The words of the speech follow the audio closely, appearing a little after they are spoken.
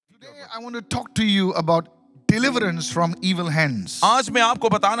Today I want to talk to you about deliverance from evil hands. आज मैं आपको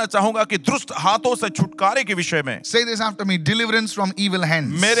बताना चाहूंगा कि दुष्ट हाथों से छुटकारे के विषय में। Say this after me, deliverance from evil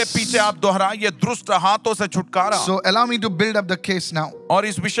hands. मेरे पीछे आप दोहराइए, दुष्ट हाथों से छुटकारा। So allow me to build up the case now. और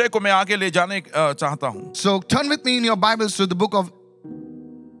इस विषय को मैं आगे ले जाने चाहता हूं। So turn with me in your Bibles to the book of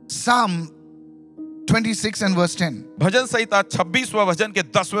Psalm 26 and verse 10. भजन संहिता 26वां भजन के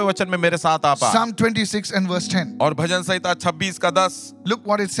 10वें वचन में मेरे साथ आप आए। Psalm 26 and verse 10. और भजन संहिता 26 का 10। Look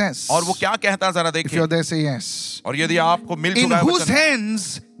what it says. और वो क्या कहता है जरा If देखिए। you're there, say yes. और यदि आपको मिल In चुका है whose वचन,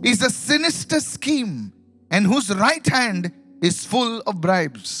 hands is the sinister scheme, and whose right hand is full of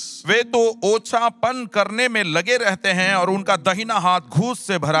bribes. वे तो ओछापन करने में लगे रहते हैं और उनका दहिना हाथ घूस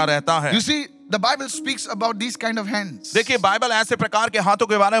से भरा रहता है। You see, the Bible speaks about these kind of hands. देखिए बाइबल ऐसे प्रकार के हाथों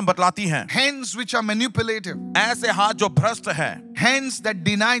के बारे में बतलाती है। Hands which are manipulative. ऐसे हाथ जो भ्रष्ट है, Hands that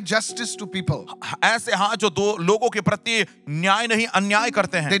deny justice to people. ऐसे हाथ जो दो लोगों के प्रति न्याय नहीं अन्याय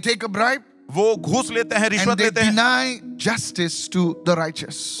करते हैं। They take a bribe वो घूस लेते हैं, and रिश्वत they लेते हैं deny justice to the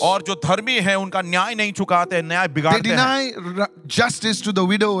righteous. और जो धर्मी है उनका न्याय नहीं चुकाते हैं, न्याय They बिगाड़ते हैं। deny justice to the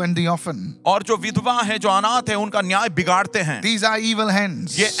widow and the orphan. और जो विधवा है, जो अनाथ है, उनका न्याय बिगाड़ते हैं। These are evil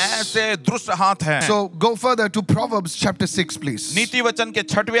hands. ये ऐसे दुष्ट हाथ हैं। So go further to Proverbs chapter 6, please. नीति वचन के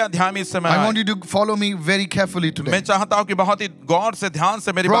 6वें अध्याय में इस समय I want आए। you to follow me very carefully today. मैं चाहता हूँ कि बहुत ही गौर से ध्यान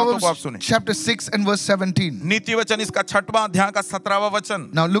से मेरी बातों को आप Proverbs सुने। chapter 6 and verse 17. नीति वचन इसका 6वां अध्याय का 17वां वचन।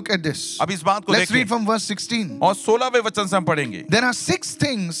 Now look at this. अब इस बात को Let's read देखिए from verse 16. और 16वें वचन से हम पढ़ेंगे। There are 6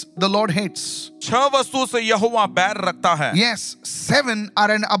 things the Lord hates. 6 वस्तु से यहोवा बैर रखता है, Yes, 7 are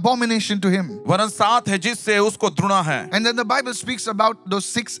an abomination to him. वरन 7 है जिससे उसको द्रुणा है। And then the Bible speaks about those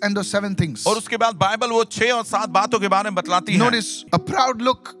 6 and those 7 things. और उसके बाद बाइबल वो 6 और 7 बातों के बारे में बतलाती है। Notice a proud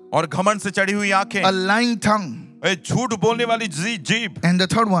look, और घमंड से चढ़ी हुई आंखें, a lying tongue, झूठ बोलने वाली जीभ, and the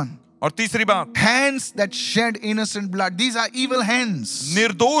third one, और तीसरी बात, hands that shed innocent blood. These are evil hands.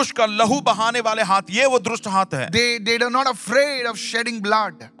 निर्दोष का लहू बहाने वाले हाथ, ये वो दुष्ट हाथ है। They are not afraid of shedding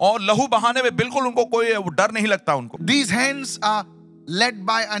blood. और लहू बहाने में बिल्कुल उनको कोई डर नहीं लगता उनको। These hands are led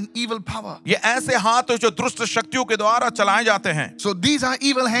by an evil power. ये ऐसे हाथ जो दुष्ट शक्तियों के द्वारा चलाए जाते हैं। So these are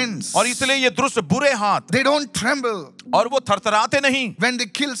evil hands. और इसलिए ये दुष्ट बुरे हाथ, They don't tremble और वो थरथराते नहीं when they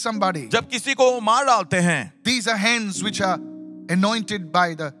kill somebody. जब किसी को मार डालते हैं। These are hands which are anointed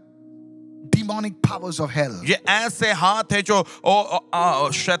by the demonic powers of hell. ये ऐसे हाथ है जो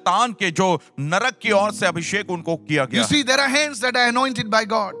शैतान के जो नरक की ओर से अभिषेक उनको किया You गया। see, there are hands that are anointed by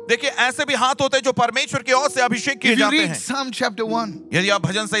God. देखिए ऐसे भी हाथ होते हैं जो परमेश्वर की ओर से अभिषेक किए If you जाते read हैं। Psalm chapter 1, यदि आप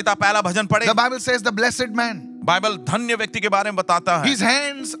भजन संहिता पहला भजन पढ़े, the Bible says the blessed man, Bible धन्य व्यक्ति के बारे में बताता है। his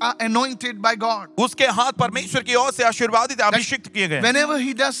hands are anointed by God. उसके हाथ परमेश्वर की ओर से आशीर्वादित अभिषिक्त किए गए। Whenever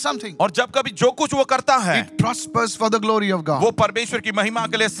he does something, और जब कभी जो कुछ वो करता है, it prospers for the glory of God. वो परमेश्वर की महिमा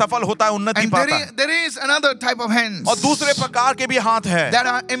के लिए सफल होता है, उन्नति And पाता है। there is another type of hands और दूसरे प्रकार के भी हाथ है that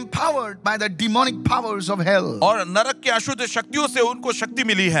are empowered by the demonic powers of hell. और नरक की अशुद्ध शक्तियों से उनको शक्ति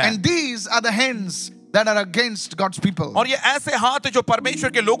मिली है। And these are the hands that are against God's people. और ये ऐसे हाथ जो परमेश्वर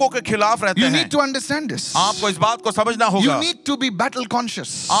के लोगों के खिलाफ रहते You हैं। need to understand this. आपको इस बात को समझना You होगा। need to be battle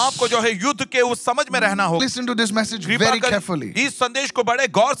conscious. आपको जो है युद्ध के उस समझ में रहना होगा। Listen to this message कृपा very कर carefully. इस संदेश को बड़े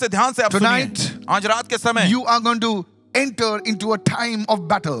गौर से ध्यान से आप Tonight, सुनिए। आज रात के समय You are going to enter into a time of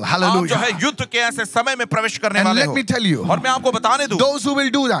battle. आप जो Hallelujah. है युद्ध के ऐसे समय में प्रवेश करने And वाले let हो। me tell you, और मैं आपको बताने दूं, those who will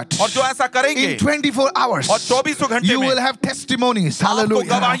do that, और जो ऐसा करेंगे in 24 hours, और 24 घंटे you में will have testimonies. आपको Hallelujah.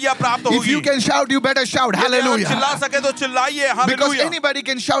 गवाहियां प्राप्त If होगी। you can shout, you better shout. यदि आप Hallelujah. चिल्ला सके तो चिल्लाइए। Because hallelujah. anybody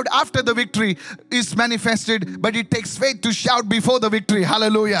can shout after the victory is manifested, but it takes faith to shout before the victory.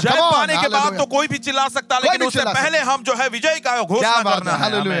 Hallelujah. जय Come on. पाने के बाद Hallelujah. तो कोई भी चिल्ला सकता है, कोई लेकिन भी उससे चिल्ला पहले हम जो है विजय का क्या घोषणा बात करना है? है।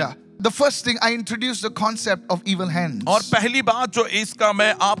 Hallelujah. आमीन। The first thing I introduced the concept of evil hands. और पहली बात जो इसका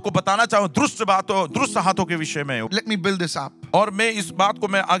मैं आपको बताना चाहूँ दुष्ट हाथों के विषय में, Let me build this up. और मैं इस बात को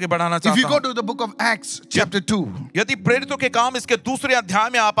मैं आगे बढ़ाना If you चाहता go हूँ। to the book of Acts, chapter 2, यदि प्रेरितों के काम इसके दूसरे अध्याय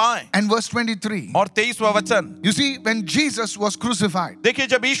में आप आए and verse 23, और 23वां वचन, you see, when Jesus was crucified, देखिए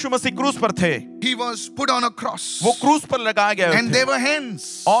जब यीशु मसीह क्रूस पर थे, he was put on a cross, वो क्रूस पर लगाए गए and थे there were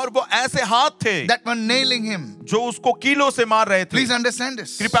hands और वो ऐसे हाथ थे that were nailing him. जो उसको कीलों से मार रहे थे। Please understand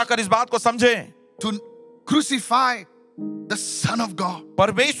this. कृपया कर इस बात को समझें। To crucify the Son of God,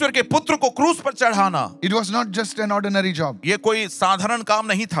 परमेश्वर के पुत्र को क्रूस पर चढ़ाना it was not just an ordinary job. ये कोई साधारण काम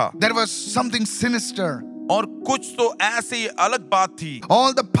नहीं था, There was something sinister. और कुछ तो ऐसी अलग बात थी।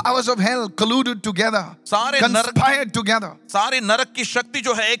 All the powers of hell colluded together, सारे conspired together. सारे नरक की शक्ति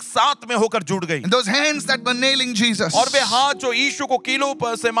जो है एक साथ में होकर जुड़ गई। And those hands that were nailing Jesus, और वे हाथ जो यीशु को कीलों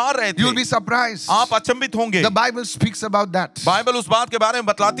पर से मार रहे you'll थे, be surprised. आप अचंभित होंगे। The Bible speaks about that. Bible उस बात के बारे में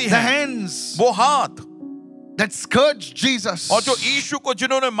बतलाती The है, hands वो हाथ that scourged Jesus, और जो यीशु को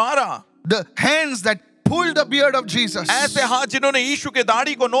जिन्होंने मारा, the hands that pulled the beard of Jesus. ऐसे हाथ जिन्होंने यीशु के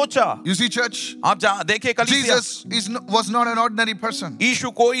दाढ़ी को नोचा. You see, church, आप देखिए कलीसिया, Jesus was not an ordinary person.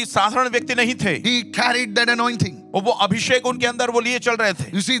 यीशु कोई साधारण व्यक्ति नहीं थे. He carried that anointing. वो अभिषेक उनके अंदर वो लिए चल रहे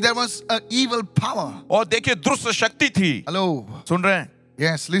थे. You see, there was an evil power. और देखिए दुष्ट शक्ति थी. Hello. सुन रहे हैं?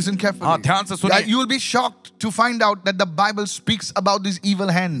 Yes, listen carefully. हाँ, ध्यान से सुनिए. You will be shocked to find out that the Bible speaks about these evil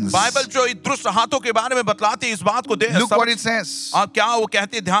hands. Bible जो इस दुष्ट हाथों के बारे में बतलाती है, इस बात को Look what it says. क्या वो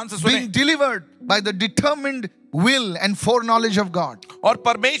कहती है, ध्यान से सुनिए. Being delivered by the determined will and foreknowledge of God. और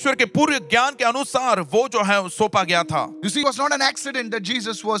परमेश्वर के पूरे ज्ञान के अनुसार वो जो है सौंपा गया था. You see, it was not an accident that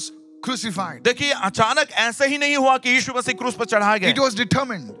Jesus was crucified. देखिए अचानक ऐसे ही नहीं हुआ कि यीशु मसीह क्रूस पर चढ़ाया गया. It was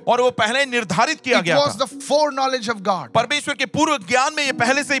determined. और वो पहले निर्धारित किया It गया was था. the foreknowledge of God. परमेश्वर के पूर्व ज्ञान में ये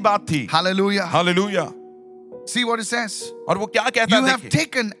पहले से ही बात थी. Hallelujah. Hallelujah. See what it says. और वो क्या कहता You है, have देखिए.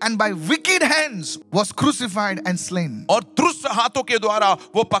 taken and by wicked hands was crucified and slain. और दुष्ट हाथों के द्वारा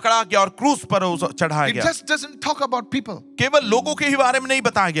वो पकड़ा गया और क्रूस पर चढ़ाया It गया. just doesn't talk about people. केवल लोगों के ही बारे में नहीं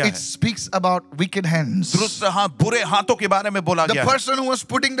बताया गया It है. speaks about wicked hands. दुष्ट हाथ, बुरे हाथों के बारे में बोला The गया है. person who was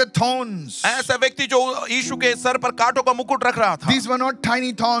putting the thorns. ऐसा व्यक्ति जो यीशु के सर पर कांटों का मुकुट रख रहा था. These were not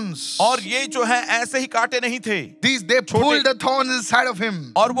tiny thorns. और ये जो है ऐसे ही कांटे नहीं थे. They pulled the thorns inside of him.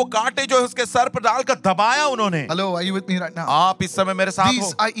 और वो कांटे जो है उसके सर पर डालकर दबाया उन्होंने. Hello, are you with me right now? आप इस समय मेरे साथ These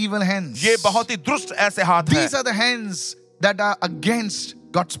हो. are evil hands. ये बहुत ही दुष्ट ऐसे हाथ हैं. These are the hands that are against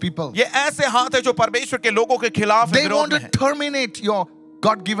God's people. ये ऐसे हाथ है जो परमेश्वर के लोगों के खिलाफ They विरोध want में to है. terminate your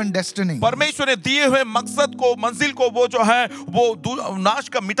God-given destiny. परमेश्वर ने दिए हुए मकसद को, मंजिल को वो जो है वो नाश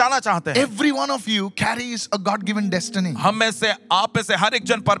का मिटाना चाहते हैं. Every one of you carries a God-given destiny. हम में से, आप में से हर एक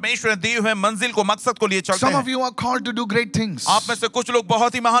जन परमेश्वर ने दिए हुए मंजिल को, मकसद को लिए चलते Some of हैं. you are called to do great things. आप में से कुछ लोग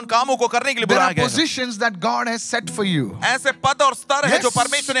बहुत ही महान कामों को करने के लिए There बुलाए are गए हैं. positions that God has set for you. ऐसे पद और स्तर है Yes. जो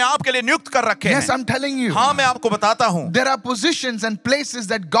परमेश्वर ने आपके लिए नियुक्त कर रखे Yes, हैं. I'm telling you. हाँ, मैं आपको बताता हूँ. There are positions and places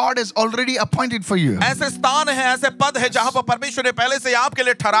that God has already appointed for you. ऐसे स्थान है, ऐसे पद है जहाँ पर परमेश्वर ने पहले से आपके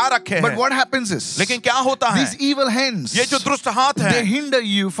लिए ठहरा रखे But हैं. what happens is, लेकिन क्या होता है, these evil hands, ये जो दुष्ट हाथ they है hinder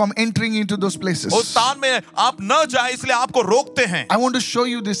you from entering into those places. उस स्थान में आप न जाए इसलिए आपको रोकते हैं. I want to show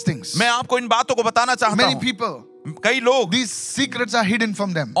you these things. मैं आपको इन बातों को बताना चाहता Many हूँ. people, कई लोग, these secrets are hidden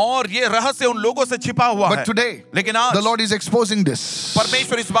from them. और ये रहस्य उन लोगों से छिपा हुआ But है. today, लेकिन आज the Lord is exposing this.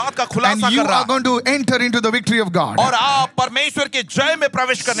 परमेश्वर इस बात का And खुलासा you कर रहा are है. going to enter into the victory of God. और आप परमेश्वर के जय में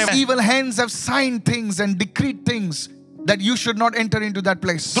प्रवेश करने में. Evil hands have signed things and decreed things that you should not enter into that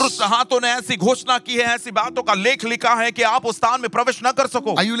place. दुष्ट हाथों ने ऐसी घोषणा की है, ऐसी बातों का लेख लिखा है कि आप उस स्थान में प्रवेश न कर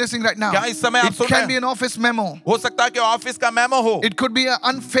सको. Are you listening right now? क्या इस समय आप It सुन रहे can हैं? be an office memo. हो सकता है कि ऑफिस का मेमो हो. It could be an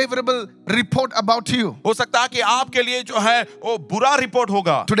unfavorable report about you. हो सकता है कि आपके लिए जो है वो बुरा रिपोर्ट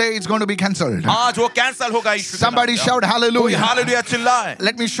होगा. Today it's going to be cancelled. आज वो कैंसिल होगा. यीशु के Somebody नाम से. shout कोई hallelujah. हालेलुया चिल्लाए.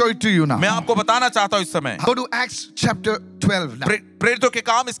 Let me show it to you now. मैं आपको बताना चाहता हूँ इस समय. Go to Acts chapter 12 now. प्रेरितों के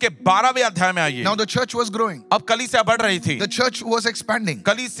काम इसके 12वें अध्याय में आइए. Now the church was growing. अब कलीसिया बढ़ रही थी. The church was expanding.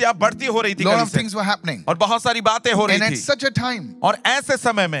 कलीसिया बढ़ती हो रही थी. A lot of कलीसिया. things were happening. और बहुत सारी बातें हो रही And at थी. such a time, और ऐसे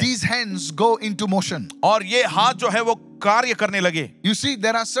समय में these hands go into motion. और ये हाथ जो है वो कार्य करने लगे. You see,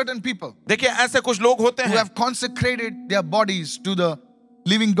 there are certain people देखिए ऐसे कुछ लोग होते who हैं have consecrated their bodies to the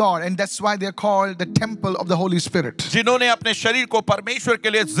living God, and that's why they're called the temple of the Holy Spirit. जिन्होंने अपने शरीर को परमेश्वर के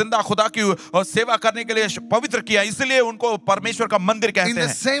लिए जिंदा खुदा की सेवा करने के लिए पवित्र किया, इसलिए उनको परमेश्वर का मंदिर In कहते the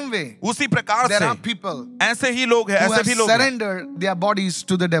हैं. same way, उसी प्रकार there are से people ऐसे ही लोग हैं, who ऐसे have भी लोग हैं surrendered their bodies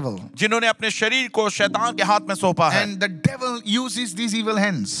to the devil, जिन्होंने अपने शरीर को शैतान के हाथ में सौंपा है. and the devil uses these evil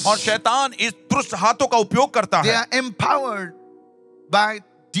hands. और शैतान इस दुष्ट हाथों का उपयोग करता They है. are empowered by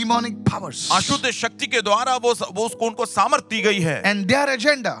demonic powers, अशुद्ध शक्ति के द्वारा वो उसको उनको सामर्थ दी गई है. and their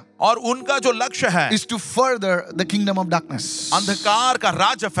agenda और उनका जो लक्ष्य है is to further the kingdom of darkness. अंधकार का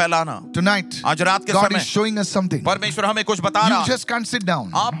राज्य फैलाना. Tonight, आज रात के God समय is showing us something. परमेश्वर हमें कुछ बता You रहा है. just can't sit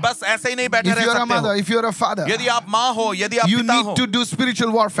down. आप बस ऐसे ही नहीं बैठे If रह you're a सकते mother, हो. if you're a father, यदि आप माँ हो, यदि आप you पिता need हो, to do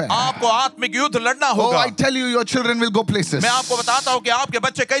spiritual warfare. आपको आत्मिक युद्ध लड़ना Oh, होगा. I tell you, your children will go places. मैं आपको बताता हूँ कि आपके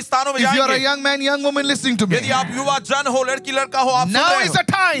बच्चे कई स्थानों में If you're a जाएंगे. young man, young woman listening to me, यदि आप युवा जन हो, लड़की लड़का हो, आप सुन now रहे is हो. the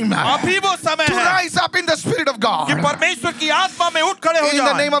time अभी वो समय to है rise up in the Spirit of God. कि परमेश्वर की आत्मा में उठ खड़े हो In the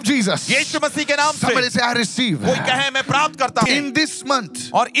जाएं. name of Jesus. यीशु मसीह के नाम Somebody से say, I receive. कोई कहे मैं प्राप्त करता हूँ. In this month,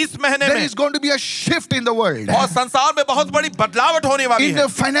 और इस महीने there में is going to be a shift in the world. और संसार में बहुत बड़ी बदलावट होने वाली In है. the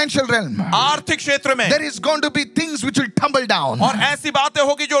financial realm, आर्थिक क्षेत्र में. there is going to be things which will tumble down. और ऐसी बातें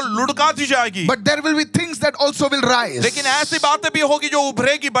होगी जो लुढ़का दी जाएगी. But there will be things that also will rise. लेकिन ऐसी बातें भी होगी जो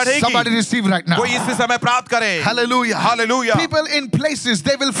उभरेगी, बढ़ेगी. Somebody receive right now. कोई इसी समय प्राप्त करे. Hallelujah. Hallelujah. People in places,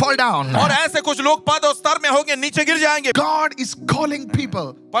 they will fall down. और ऐसे कुछ लोग पद और स्तर में होंगे, नीचे गिर जाएंगे. God is calling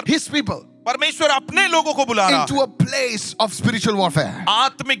people, His people, परमेश्वर अपने लोगों को बुला रहा into है, a place of spiritual warfare.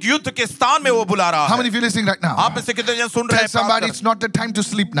 आत्मिक युद्ध के स्थान में वो बुला रहा How है। many of you listening right now? आप में से कितने जन सुन रहे Tell हैं? somebody बात it's not the time to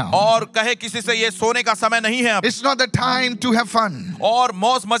sleep now. और कहे किसी से ये सोने का समय नहीं है अब, It's not the time to have fun. और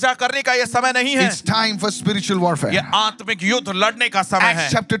मौज मजा करने का ये समय नहीं है, It's time for spiritual warfare. ये आत्मिक युद्ध लड़ने का समय है।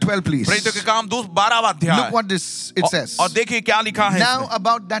 Acts chapter 12, please. प्रेरितों के काम 12वां अध्याय। Look what it says. और देखिए क्या लिखा है Now इसमें।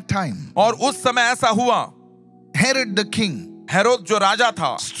 about that time, और उस समय ऐसा हुआ, Herod the king हेरोद जो राजा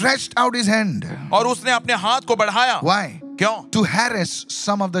था, stretched out his hand. और उसने अपने हाथ को बढ़ाया। Why? क्यों? To harass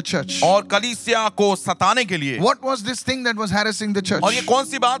some of the church. और कलीसिया को सताने के लिए। What was this thing that was harassing the church? और ये कौन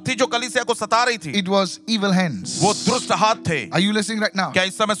सी बात थी जो कलीसिया को सता रही थी? It was evil hands. वो दुष्ट हाथ थे। Are you listening right now? क्या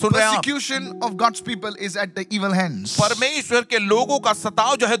इस समय सुन रहे हैं आप? Persecution of God's people is at the evil hands. परमेश्वर के लोगों का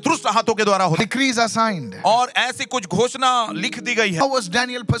सताव जो है दुष्ट हाथों के द्वारा होता है। Decrees are signed. और ऐसी कुछ घोषणा लिख दी गई है। How was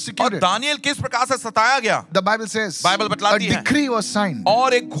Daniel और persecuted? दानियल किस प्रकार से सताया गया? The Bible says Bible a बतलाती है। decree was signed.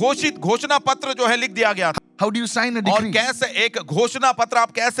 और एक घोषणा पत्र जो है लिख दिया गया था। How do you sign a और decree? कैसे एक घोषणा पत्र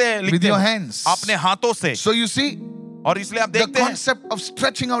आप कैसे With लिखते your हो? hands. अपने हाथों से। So you see, और इसलिए आप the देखते हैं concept of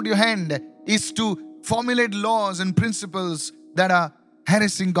stretching out your hand is to formulate laws and principles that are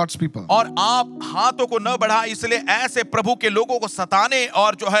harassing God's people. और आप हाथों को न बढ़ा, इसलिए ऐसे प्रभु के लोगों को सताने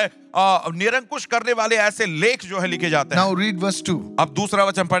और जो है निरंकुश करने वाले ऐसे लेख जो है लिखे जाते हैं। Now read verse 2. अब दूसरा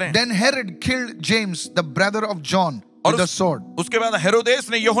वचन पढ़ें। Then Herod killed James, the brother of John, और with a sword. उसके बाद हेरोदेस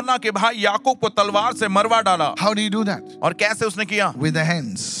ने यूहन्ना के भाई याकूब को तलवार से मरवा डाला। How do you do that? और कैसे उसने किया? With the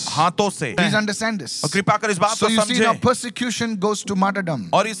hands. हाथों से। Please understand this. और कृपा कर इस बात So को you see now समझे। persecution goes to martyrdom.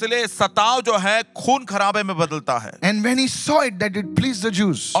 और इसलिए सताव जो है खून खराबे में बदलता है। And when he saw it that it pleased the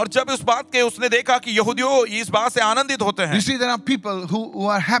Jews. और जब इस बात के उसने देखा कि यहूदियों इस बात से आनंदित होते हैं। You see there are people who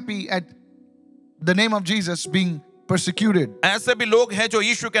are happy at the name of Jesus being persecuted. ऐसे भी लोग हैं जो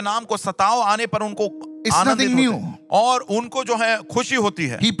यीशु के नाम को सताव आने पर उनको It's आनंदित nothing होते new. हैं। और उनको जो है खुशी होती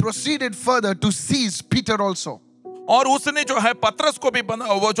है। He proceeded further to seize Peter also. और उसने जो है पतरस को भी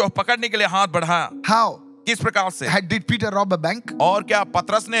वो जो पकड़ने के लिए हाथ बढ़ाया। How? किस प्रकार से? Did Peter rob a bank? और क्या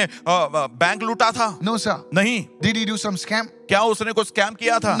पतरस ने बैंक लूटा था? No, sir. नहीं। Did he do some scam? क्या उसने कुछ स्कैम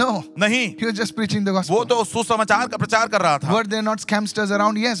किया था? No. नहीं। He was just preaching the वो gospel. तो सुसमाचार का प्रचार कर रहा था। Were there not scamsters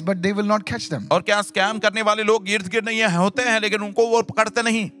around? Yes, but they will not catch them. और क्या स्कैम करने वाले लोग इर्द गिर्द नहीं होते हैं, लेकिन उनको वो पकड़ते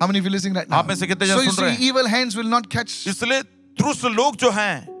नहीं। How many of you listening right now? आप में से कितने So जन you सुन रहे see, हैं? evil hands will not catch इसलिए दुष्ट लोग जो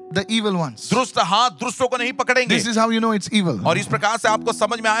हैं, the evil ones. दुष्ट हाथ दुष्टों को नहीं पकड़ेंगे। This is how you know it's evil. और इस प्रकार से आपको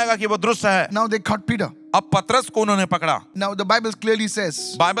समझ में आएगा कि वो दुष्ट है। Now they caught Peter. अब पतरस को उन्होंने पकड़ा। Now the Bible clearly says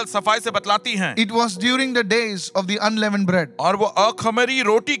Bible सफाई से बतलाती है। it was during the days of the unleavened bread. और वो अखमीरी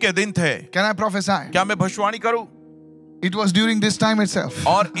रोटी के दिन थे। Can I prophesy? क्या मैं भविष्यवाणी करूं? It was during this time itself.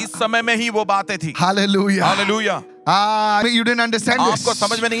 और इस समय में ही वो बातें थी। Hallelujah. Hallelujah. You didn't understand this. आपको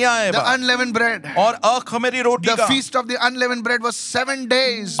समझ में नहीं आया The बात। unleavened bread. और अखमीरी रोटी The का feast of the unleavened bread was 7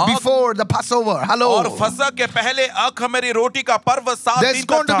 days before the Passover. और Hello. फसह के पहले अखमीरी रोटी का पर्व 7 There's दिन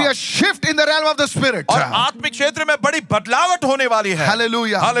going तक to be था। a shift in the realm of the Spirit. और आत्मिक क्षेत्र में बड़ी बदलावट होने वाली है।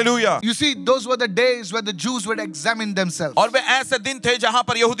 Hallelujah. Hallelujah. You see, those were the days where the Jews would examine themselves. और वे ऐसे दिन थे जहां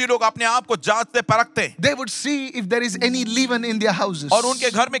पर यहूदी लोग अपने आप को जांचते परखते। They would see if there is any leaven in their houses. और उनके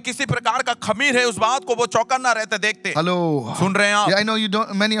घर में किसी प्रकार का खमीर है, उस बात को वो चौकन्ना रहते देखते। Hello. सुन रहे हैं आप? Yeah, I know you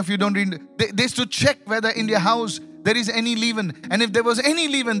don't. Many of you don't read. They used to check whether in their house there is any leaven, and if there was any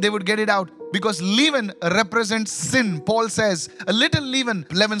leaven, they would get it out because leaven represents sin. Paul says a little leaven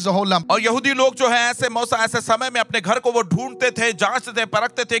leavens the whole lump. और यहूदी लोग जो है ऐसे मौसम ऐसे समय में अपने घर को वो ढूंढते थे, जांचते थे,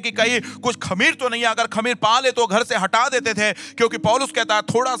 परखते थे कि कहीं कुछ खमीर तो नहीं है। अगर खमीर पा ले तो घर से हटा देते थे, क्योंकि पौलुस कहता है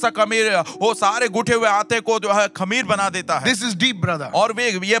थोड़ा सा खमीर वो सारे गुठे हुए आटे को जो है खमीर बना देता है। This is deep, brother. और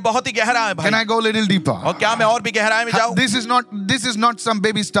ये बहुत ही गहरा है भाई। Can I go a little deeper? और क्या मैं और भी गहराई में जाऊं? This is not some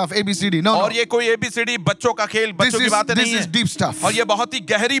baby stuff, ABCD. No, और no. ये कोई ABCD बच्चों का खेल, बच्चों की बातें नहीं This is है। deep stuff. और ये बहुत ही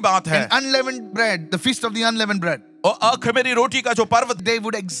गहरी बात है। And unleavened bread, the feast of the unleavened bread, और अखमीरी रोटी का जो पर्व, they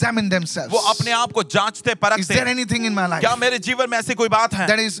would examine themselves. वो अपने आप को जांचते Is परखते। there anything in my life क्या मेरे जीवन में ऐसी कोई बात है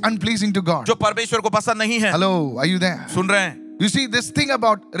that is unpleasing to God? जो परमेश्वर को पसंद नहीं है? Hello, are you there? सुन रहे हैं? You see, this thing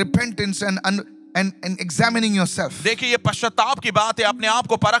about repentance and examining yourself, देखिए ये पश्चाताप की बात है, अपने आप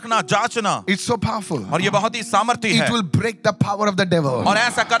को परखना, जांचना। it's so powerful. और ये बहुत ही सामर्थ्य है। It will break the power of the devil. और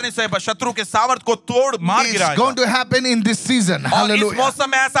ऐसा करने से शत्रु के सामर्थ को तोड़ मार It's गिराएगा। going to happen in this season. और इस Hallelujah. मौसम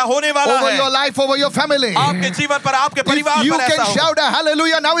में ऐसा होने वाला Over है। your life, over your family. आपके जीवन पर, आपके If परिवार you पर can ऐसा होगा। shout a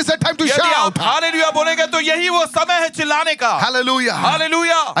hallelujah, now is the time to यदि shout. आप हालेलुया बोलेंगे तो यही वो समय है चिल्लाने का। Hallelujah.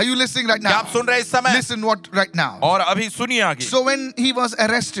 Hallelujah. Are you listening right क्या now? आप सुन रहे हैं इस समय? Listen what right now. और अभी सुनिए आगे। So when he was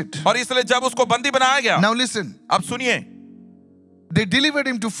arrested, और इसलिए जब उसको बंदी बनाया गया, now listen, अब सुनिए, they delivered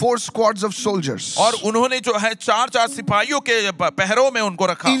him to 4 squads of soldiers, और उन्होंने जो है 4 सिपाहियों के पहरों में उनको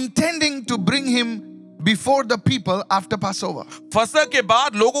रखा, intending to bring him before the people after Passover. फसह के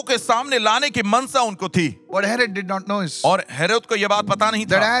बाद लोगों के सामने लाने की मनसा उनको थी। What Herod did not know is और हेरोद को यह बात पता नहीं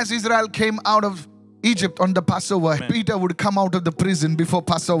that था as Israel came out of Egypt on the Passover, Peter would come out of the prison before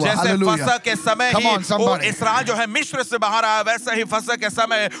Passover. जैसे Hallelujah. फसह के समय Come ही on, वो somebody. इस्राएल जो है मिस्र से बाहर आया, वैसे ही फसह के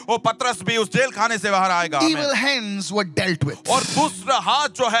समय वो पतरस भी उस जेल खाने से बाहर आएगा। Evil hands were dealt with. और दूसरा हाथ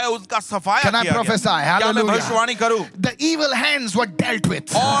जो है उसका सफाया Can I किया prophesy? गया। क्या मैं Hallelujah. भविष्यवाणी करूं? The evil hands were dealt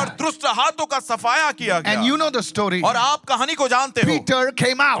with. और दुष्ट हाथों का सफाया किया And गया। you know the story. और आप कहानी को जानते हो। Peter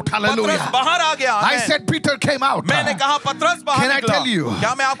came out. पतरस Hallelujah. बाहर आ गया। I said Peter came out. मैंने कहा पतरस बाहर Can I निकला। tell you?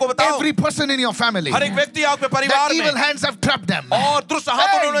 क्या मैं आपको बताऊं? Every person in your family, हर एक व्यक्ति आपके the परिवार evil में hands have trapped them. और दुष्ट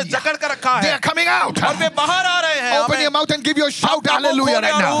हाथ उन्होंने Hey! जकड़ कर रखा They है are coming out. और वे बाहर आ रहे हैं। Open your mouth and give your shout अपना मुंह hallelujah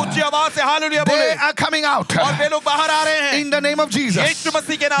खोलें right और now. ऊंची आवाज से हालेलुया बोले। They are coming out. और वे लोग बाहर आ रहे हैं In the name of Jesus. यीशु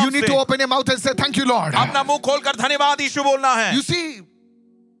मसीह के नाम You need से। to open your mouth and say thank you Lord. अपना मुंह खोलकर धन्यवाद यीशु बोलना है। You see,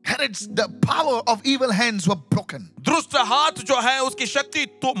 Herod's the power of evil hands were broken. दुष्ट हाथ जो है उसकी शक्ति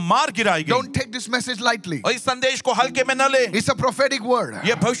तो मार गिराई गई। Don't take this message lightly. और इस संदेश को हल्के में न ले। It's a prophetic word.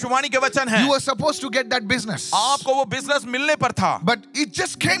 ये भविष्यवाणी के वचन है। You were supposed to get that business, आपको वो बिजनेस मिलने पर था, but it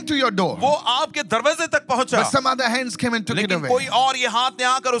just came to your door. वो आपके दरवाजे तक पहुंचा, But some other hands came and took it लेकिन away. कोई और ये हाथ ने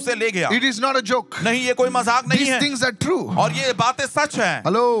आकर उसे ले गया। It is not a joke. नहीं, ये कोई मजाक नहीं These है things are true. और ये बातें सच है।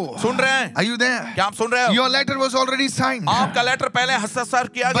 Hello. सुन रहे हैं? Are you there? क्या आप सुन रहे हो? Your letter was already signed, आपका लेटर पहले हस्ताक्षर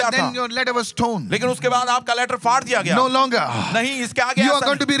किया गया but then था, your letter was torn. लेकिन उसके बाद आपका लेटर फाड़ दिया गया। No longer. नहीं, इसके आगे You are ऐसा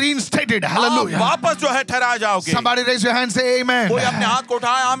going to be reinstated. नहीं। Hallelujah. आप वापस जो है ठहराए जाओगे। Somebody raise your hand and say amen. कोई अपने हाथ को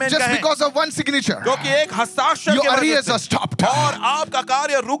उठाए आमीन Just कहे। because of one signature, क्योंकि एक हस्ताक्षर your के वजह arrears are से stopped. और आपका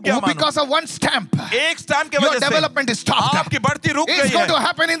कार्य रुक गया। मानो Because of one stamp, एक स्टैम्प के your वजह से development is stopped. आपकी बढ़ती रुक It's गई going to है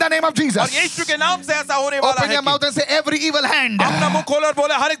happen in the name of Jesus. और यीशु के नाम से ऐसा होने वाला Open है your mouth कि and say every evil hand अपना मुंह खोलो और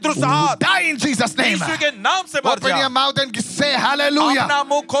बोले हर एक दुष्ट हाथ die in Jesus' name. यीशु के नाम से मर Open your जा। mouth and say hallelujah. अपना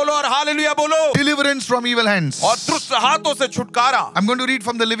मुंह खोलो और हालेलुया बोलो। Deliverance from evil hands. और दुष्ट हाथों से छुटकारा। I'm going to read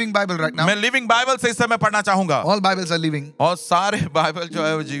from the Living Bible right now. मैं लिविंग बाइबल से इस समय पढ़ना चाहूंगा। All Bibles are living, और सारे बाइबल जो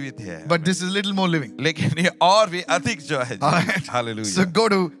है वो जीवित है, but this is a little more living. लेकिन ये और भी अधिक जो है All right. Hallelujah. So go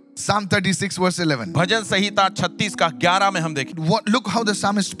to Psalm 36 verse 11. भजन संहिता 36 का 11 में हम देखें Look how the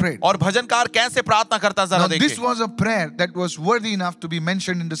psalmist prayed. और भजनकार कैसे प्रार्थना करता जरा Now this देखें। was a prayer that was worthy enough to be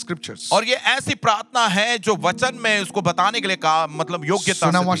mentioned in the scriptures. और ये ऐसी प्रार्थना है जो वचन में उसको बताने के लिए कहा, मतलब योग्यता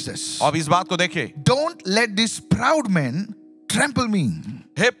So now से watch थी। this. अब इस बात को देखें। Don't let this proud man trample me.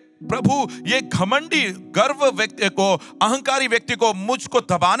 हे प्रभु, ये घमंडी गर्व व्यक्ति को, अहंकारी व्यक्ति को मुझको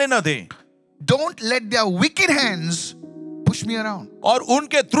दबाने न दे Don't let their wicked hands push me around. और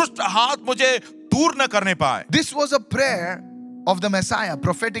उनके दुष्ट हाथ मुझे दूर न करने पाए। This was a prayer of the Messiah,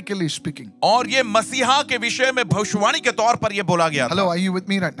 prophetically speaking. और ये मसीहा के विषय में भविष्यवाणी के तौर पर ये बोला गया था। Hello, are you with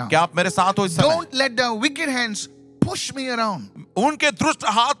me right now? क्या आप मेरे साथ हो इस समय? Don't let the wicked hands push me around. उनके दुष्ट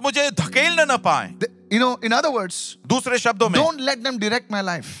हाथ मुझे धकेलने न पाए। You know, in other words, दूसरे शब्दों में, don't let them direct my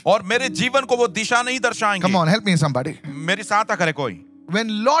life. और मेरे जीवन को वो दिशा नहीं दर्शाएंगे। Come on, help me somebody. मेरी सहायता करे कोई। When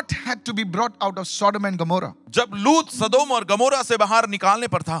Lot had to be brought out of Sodom and Gomorrah, जब लूत सदोम और गमोरा से बाहर निकालने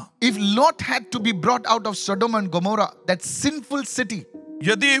पर था, if Lot had to be brought out of Sodom and Gomorrah, that sinful city,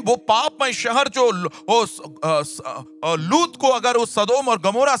 यदि वो पापमय शहर जो लूत को अगर उस सदोम और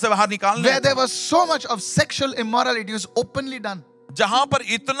गमोरा से बाहर निकालने, where there was so much of sexual immorality, was openly done. जहां पर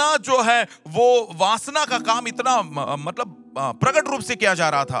इतना जो है वो वासना का काम इतना मतलब प्रकट रूप से किया जा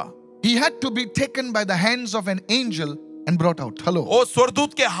रहा था, He had to be taken by the hands of an angel and brought out. Hello. वो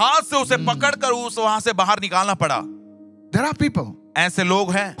स्वर्गदूत के हाथ से उसे पकड़कर उस वहां से बाहर निकालना पड़ा। There are people ऐसे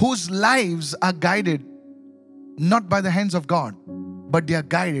लोग हैं whose lives are guided not by the hands of God, but they are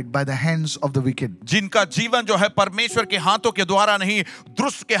guided by the hands of the wicked. जिनका जीवन जो है परमेश्वर के हाथों के द्वारा नहीं,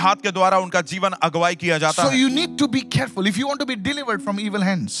 दुष्ट के हाथ के द्वारा उनका जीवन अगुवाई किया जाता So है। you need to be careful if you want to be delivered from evil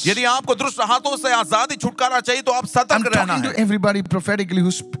hands. यदि आपको दुष्ट हाथों से आजादी छुटकारा चाहिए तो आप I'm सतर्क रहना talking है। to everybody prophetically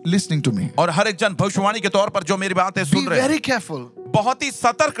who's listening to me. और हर एक जन भविष्यवाणी के तौर पर जो मेरी बातें Be सुन रहे हैं, very careful बहुत ही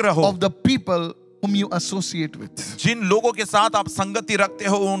सतर्क रहो। of the people whom you associate with. जिन लोगों के साथ आप संगति रखते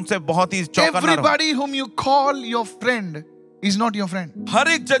हो उनसे बहुत ही चौकन्ना रहो। Everybody whom you call your friend is not your friend. हर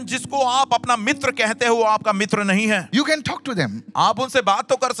एक जन जिसको आप अपना मित्र कहते हो वो आपका मित्र नहीं है। You can talk to them, आप उनसे बात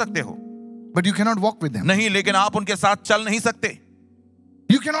तो कर सकते हो, but you cannot walk with them. नहीं, लेकिन आप उनके साथ चल नहीं सकते,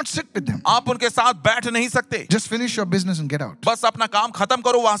 You cannot sit with them. आप उनके साथ बैठ नहीं सकते। Just finish your business and get out. बस अपना काम खत्म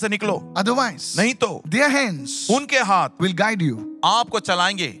करो, वहां से निकलो, Otherwise, नहीं तो their hands उनके हाथ will guide you. आपको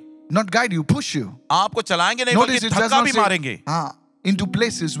चलाएंगे, Not guide you, push you. आपको चलाएंगे नहीं, Notice बल्कि it does धक्का not भी say, मारेंगे। into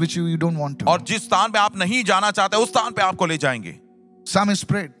places which you don't want to. और जिस स्थान पे आप नहीं जाना चाहते उस स्थान पे आपको ले जाएंगे। Psalmist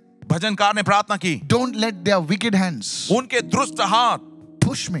prayed, भजनकार ने प्रार्थना की, don't let their wicked hands उनके दुष्ट हाथ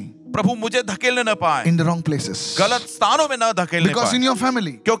push me प्रभु मुझे धकेलने न पाए, in the wrong places. गलत स्थानों में न धकेलने Because in पाए, your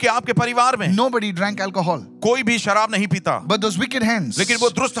family, क्योंकि आपके परिवार में nobody drank alcohol. कोई भी शराब नहीं पीता, But those wicked hands, लेकिन वो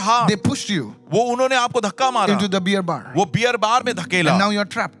दुष्ट हाथ, they pushed you वो उन्होंने आपको धक्का मारा, into the beer bar. वो बियर बार में धकेला, And now you're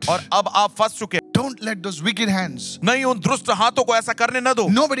trapped. और अब आप फंस चुके। Don't let those wicked hands, नहीं, उन दुष्ट हाथों को ऐसा करने न दो।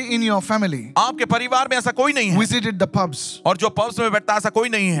 nobody in your family आपके परिवार में ऐसा कोई नहीं है, visited the pubs. और जो पब्स में बैठता ऐसा कोई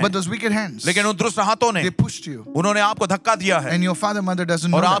नहीं है, But those wicked hands, लेकिन उन दुष्ट हाथों ने they pushed you. उन्होंने आपको धक्का दिया है, And your father, mother doesn't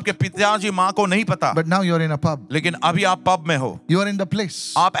know और that. आपके पिताजी माँ को नहीं पता, But now you're in a pub. लेकिन अभी आप पब में हो, You are in the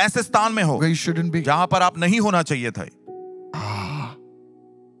place आप ऐसे स्थान में हो where you shouldn't be. जहां पर आप नहीं होना चाहिए था।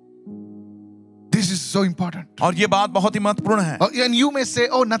 This is so important. और ये बात बहुत ही महत्वपूर्ण है। And you may say,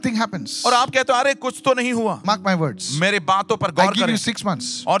 oh, nothing happens. और आप कहते हो अरे कुछ तो नहीं हुआ। Mark my words. मेरे बातों पर I गौर give करें, you 6 months.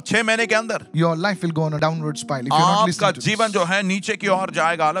 और 6 महीने के अंदर Your life will go on a downward spiral if you're not आपका listening to this. जीवन जो है नीचे की ओर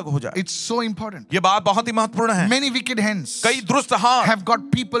जाएगा, अलग हो जाए। It's so important. ये बात बहुत ही महत्वपूर्ण है। Many wicked hands कई दुष्ट हाथ have got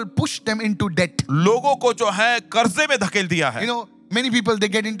people pushed them into debt. लोगों को जो है कर्जे में धकेल दिया है। You know, many people, they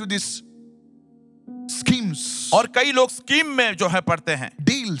get into this schemes, और कई लोग स्कीम में जो है पड़ते हैं,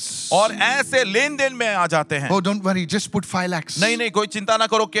 deals. और ऐसे लेन देन में आ जाते हैं। Oh, don't worry, just put 5 lakhs. नहीं नहीं, कोई चिंता ना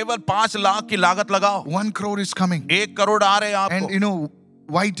करो, केवल 5 लाख की लागत लगाओ, 1 crore is coming. 1 करोड़ आ रहे हैं And आपको, you know,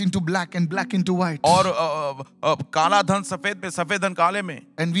 white into black and black into white. और काला धन सफेद में, सफेद धन काले में।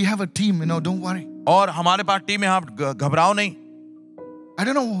 And we have a team, you know, don't worry. और हमारे पास टीम है, आप घबराओ नहीं। I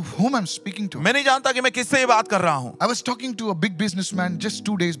don't know whom I'm speaking to. मैं नहीं जानता कि मैं किससे ये बात कर रहा हूँ। I was talking to a big businessman just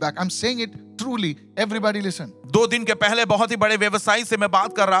 2 days back. I'm saying it truly. Everybody listen. 2 दिन के पहले बहुत ही बड़े व्यवसायी से मैं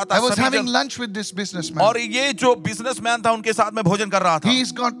बात कर रहा था। I was सभी having जन- lunch with this businessman. और ये जो बिजनेसमैन था उनके साथ मैं भोजन कर रहा था।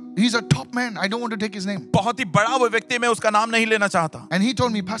 He's a top man. I don't want to take his name. बहुत ही बड़ा वो व्यक्ति, मैं उसका नाम नहीं लेना चाहता। And he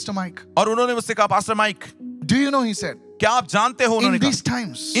told me, Pastor Mike, और उन्होंने मुझसे कहा, pastor mic, do you know, he said, क्या आप जानते हो, in उन्होंने these कहा,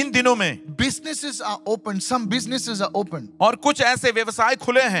 times, इन दिनों में businesses are open. Some businesses are open. और कुछ ऐसे व्यवसाय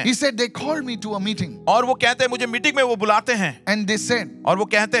खुले हैं, He said, they called me to a meeting. और वो कहते हैं मुझे मीटिंग में वो बुलाते हैं, And they said, और वो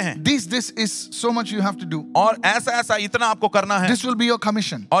कहते हैं this is so much you have to do. और ऐसा ऐसा इतना आपको करना है, This will be your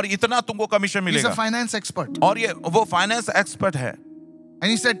commission. और इतना तुमको कमीशन He's a मिलेगा। finance expert. और ये वो फाइनेंस एक्सपर्ट है,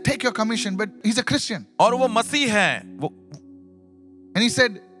 And he said, take your commission, but he's a Christian. और वो मसीह है। वो And he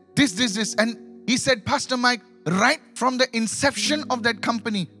said, this. And he said, Pastor Mike, right from the inception of that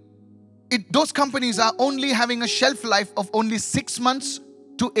company, those companies are only having a shelf life of only 6 months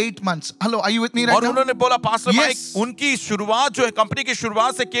to 8 months. Hello, are you with me right और now? उन्होंने बोला, pastor mic, Yes. उनकी शुरुआत जो है, company की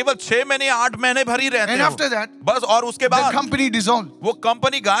शुरुआत से केवल 6 महीने 8 महीने भर ही रहते And हैं after that, बस, और उसके the बाद company dissolved. वो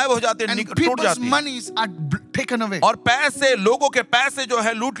कंपनी गायब हो जाती है, And टूट people's जाती है, monies are taken away. और पैसे, लोगों के पैसे जो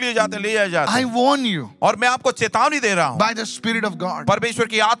है लूट लिए जाते, ले जाए जाते I हैं। warn you और मैं आपको चेतावनी दे रहा हूँ by the Spirit of God. परमेश्वर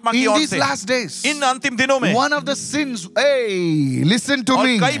की आत्मा की In ओर these से, last days, इन अंतिम दिनों में, one of the sins, hey, listen to और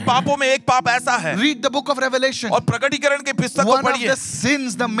me. कई पापों में एक पाप ऐसा है, Read the book of Revelation. और प्रकटीकरण के पुस्तक को One of पढ़िए, the sins,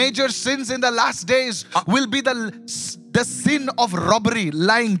 the major sins in the last days will be the sin of robbery,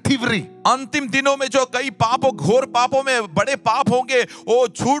 lying, thievery. अंतिम दिनों में जो कई पापों, घोर पापों में बड़े पाप होंगे, वो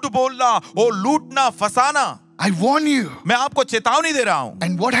झूठ बोलना, वो लूटना, फसाना। I warn you. मैं आपको चेतावनी दे रहा हूँ।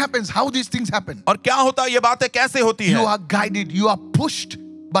 And what happens? How these things happen? और क्या होता है, ये बातें कैसे होती You है? are guided. You are pushed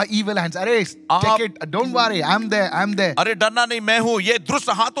by evil hands. Arey, take it. Don't worry. I'm there. I'm there. अरे डरना नहीं, मैं हूँ। ये दुष्ट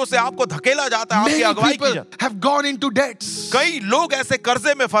हाथों से आपको धकेला जाता है, आपकी Many अगुवाई की people जाती have gone into debts. है। कई लोग ऐसे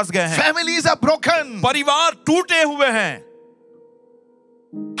कर्जे में फंस गए हैं, Families are broken. परिवार टूटे हुए हैं।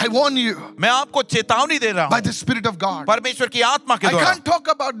 I warn you मैं आपको चेतावनी दे रहा by हूँ the Spirit of God. परमेश्वर की आत्मा के I द्वारा। can't talk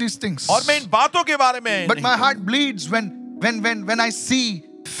about these things. और मैं इन बातों के बारे में But नहीं- my heart bleeds when I see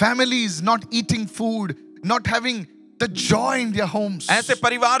families not eating food, not having the joy in their homes. ऐसे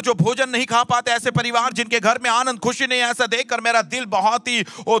परिवार जो भोजन नहीं खा पाते, ऐसे परिवार जिनके घर में आनंद खुशी नहीं है, ऐसा देखकर मेरा दिल बहुत ही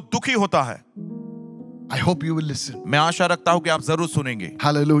दुखी होता है। I hope you will listen. मैं आशा रखता हूँ कि आप जरूर सुनेंगे।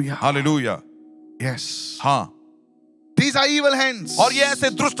 Hallelujah. हालेलुया। Yes. हाँ, These are evil hands. और ये ऐसे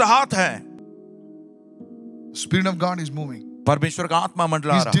दुष्ट हाथ हैं। Spirit of God is moving. परमेश्वर का आत्मा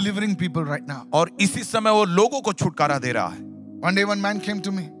मंडला He's रहा है, delivering people right now. और इसी समय वो लोगों को छुटकारा दे रहा है। One day one man came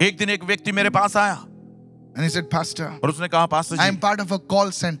to me एक दिन एक व्यक्ति मेरे पास आया and he said, Pastor, और उसने कहा, pastor I am ji, part of a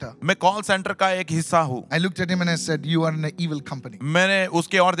call center. मैं कॉल सेंटर का एक हिस्सा हूँ। I looked at him and I said, you are in an evil company. मैंने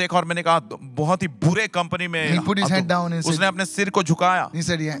उसके और देखा और मैंने कहा, बहुत ही बुरे कंपनी में। He put his head down and उसने said, अपने सिर को झुकाया। he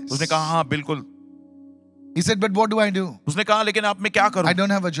said, yes. उसने कहा, हाँ बिल्कुल। He said, but what do I do? उसने कहा, लेकिन अब मैं क्या I करूं?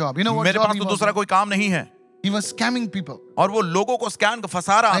 don't have a job. You know what मेरे job पास he तो was? दूसरा कोई काम नहीं है। He was scamming people. और वो लोगों को स्कैन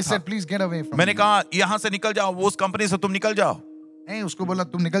फंसा रहा I था। said, please get away from मैंने me. कहा, यहाँ से निकल जाओ, वो उस कंपनी से तुम निकल जाओ। नहीं, उसको बोला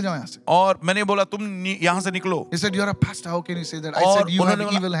तुम निकल जाओ यहाँ से. और मैंने बोला, तुम यहाँ से निकलो। He said, you're a pastor. How can you say that? I और said, you have उन्होंने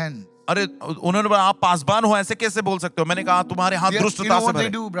बोला, evil hand. अरे उन्होंने बोला, आप पासबान हो, ऐसे कैसे बोल सकते हो? मैंने कहा, तुम्हारे हाथ You दुष्टता know से what they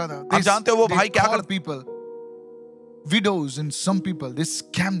भरे। do, brother? आप जानते हो वो भाई क्या call करते? people widows and some people, they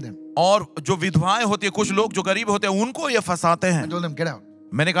scam them. और जो विधवाएं होती है, कुछ लोग जो गरीब होते हैं, उनको ये फंसाते I हैं. told them, get out.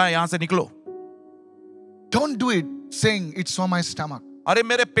 मैंने कहा यहां से निकलो. Don't do it saying it's for my stomach. अरे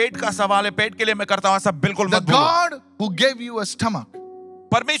मेरे पेट का सवाल है, पेट के लिए मैं करता हूं, ऐसा बिल्कुल The मत बोलो. God who gave you a stomach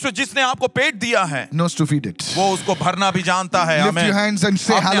परमेश्वर जिसने आपको पेट दिया है, knows to feed it. वो उसको भरना भी जानता है. Lift your hands and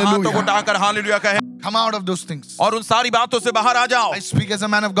say अपने हाथों को hallelujah. उठाकर हालेलुया कहे Come out of those things. और उन सारी बातों से बाहर आ जाओ. I speak as a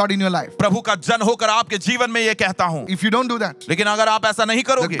man of God in your life. प्रभु का जन होकर आपके जीवन में ये कहता हूं. If you don't do that, लेकिन अगर आप ऐसा नहीं the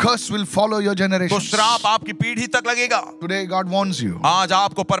करोगे curse will follow your तो generation. श्राप आपकी पीढ़ी तक लगेगा. Today, God warns you. आज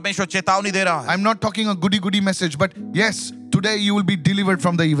आपको परमेश्वर चेतावनी दे रहा है. I'm not talking a goody-goody message, but yes, today you will be delivered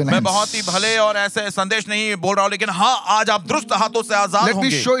from the evil मैं hands. बहुत ही भले और ऐसे संदेश नहीं बोल रहा हूं, लेकिन हाँ, आज आप दुष्ट हाथों से आजाद Let me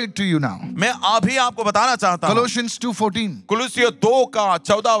होंगे. show it to you now. मैं अभी आपको बताना चाहता हूं. Colossians 2:14. कुलुस्सियों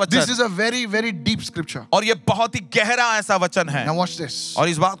 2:14 This वचन. is a very, very deep scripture. और ये बहुत ही गहरा ऐसा वचन है. Now watch this. और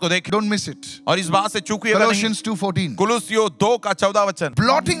इस बात को देखें Don't miss it. और इस बात से चूकिएगा नहीं. Colossians 2:14. कुलुस्सियों 2:14 वचन.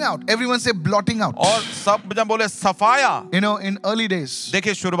 Blotting out. Everyone say blotting out. और सब जब बोले सफाया, You know, in early days,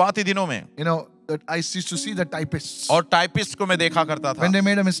 देखिए शुरुआती दिनों में you know, that I used to see the typists. और टाइपिस्ट को मैं देखा करता था. When they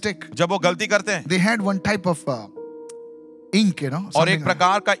made a mistake, जब वो गलती करते हैं they had one type of ink, you know. और एक something like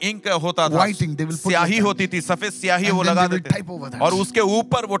प्रकार का इंक होता था. White ink, they will put स्याही like that. होती थी, सफेद स्याही And वो then लगा they will देते type over that. और उसके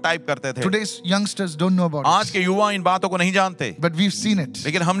ऊपर वो टाइप करते थे. Today's youngsters don't know about आज it, के युवा इन बातों को नहीं जानते, but we've seen it.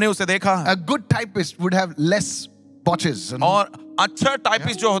 लेकिन हमने उसे देखा है. A good typist would have less botches. You know? और अच्छा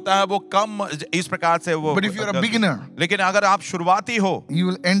टाइपिस्ट जो होता है वो कम इस प्रकार से वो. But if you're a beginner, लेकिन अगर आप शुरुआती हो you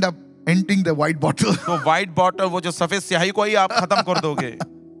will end up emptying the white bottle. तो व्हाइट बॉटल, वो जो सफेद स्याही को ही आप खत्म कर दोगे.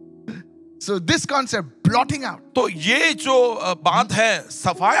 So this concept, blotting out. तो ये जो बात है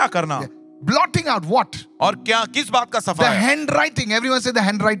सफाया करना, Blotting out what? और क्या किस बात का The सफाया? handwriting. Everyone say the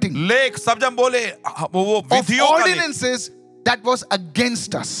handwriting. लेख, सब जब बोले वो Of विधियों का लेख, ordinances that was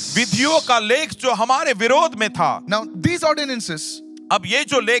against us. विधियों का लेख जो हमारे विरोध में था. Now these ordinances, अब ये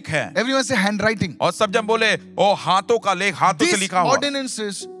जो लेख है, everyone say handwriting. और सब जब बोले ओ हाथों का लेख, हाथों से These लिखा हुआ.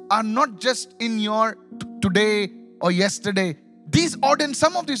 ordinances are not just in your today or yesterday.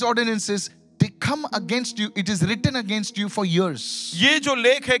 Some of these ordinances, they come against you. It is written against you for years. ये जो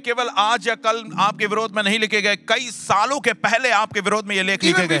लेख है केवल आज या कल आपके विरोध में नहीं लिखे गए, कई सालों के पहले आपके विरोध में ये लेख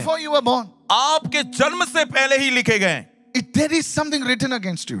लिखे Even गए. before you were born, आपके जन्म से पहले ही लिखे गए. there is something written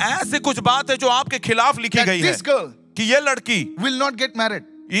against you. ऐसे कुछ बात है जो आपके खिलाफ लिखी That गई है this girl कि ये लड़की, will not get married.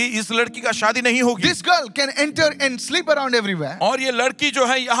 इस लड़की का शादी नहीं होगी. This girl can enter and sleep around everywhere, और ये लड़की जो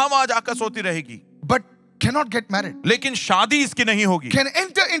है यहाँ वहां जाकर सोती रहेगी, but cannot get married. लेकिन शादी इसकी नहीं होगी. Can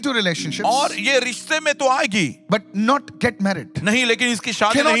enter into relationships, और ये रिश्ते में तो आएगी but not get married. नहीं, लेकिन इसकी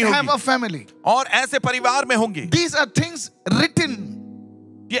शादी Cannot नहीं have होगी. a family. और ऐसे परिवार में होंगी. These are things written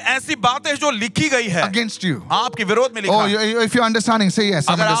ये ऐसी बातें जो लिखी गई है against you. आपके विरोध में लिखा Oh, है. if you're understanding, say yes.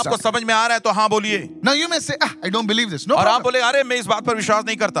 I'm अगर आपको understanding. समझ में आ रहा है तो हाँ बोलिए. Now you may say, I don't believe this. No और आप problem. बोले अरे मैं इस बात पर विश्वास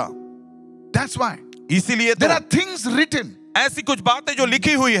नहीं करता. That's why. इसीलिए तो There are things written. ऐसी कुछ बातें जो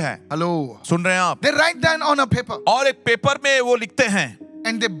लिखी हुई है. Hello. सुन रहे हैं आप? They write down on a paper और एक पेपर में वो लिखते हैं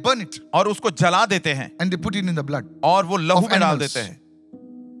and they burn it और उसको जला देते हैं and they put it in the blood. और वो लहू Of में डाल animals. देते हैं.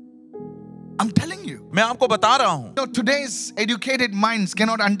 I'm telling you. मैं आपको बता रहा हूं. No, today's educated minds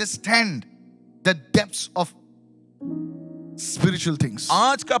cannot understand the depths of spiritual things.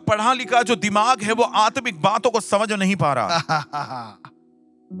 आज का पढ़ा लिखा जो दिमाग है वो आत्मिक बातों को समझ नहीं पा रहा.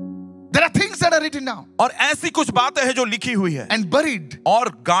 There are things that are written down और ऐसी कुछ बातें हैं जो लिखी हुई है and buried और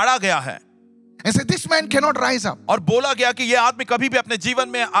गाड़ा गया है and say this man cannot rise up. और बोला गया कि ये आदमी कभी भी अपने जीवन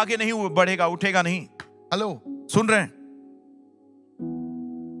में आगे नहीं बढ़ेगा, उठेगा नहीं. Hello. सुन रहे हैं?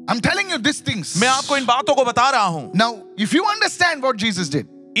 I'm telling you these things. मैं आपको इन बातों को बता रहा हूं. Now, if you understand what Jesus did.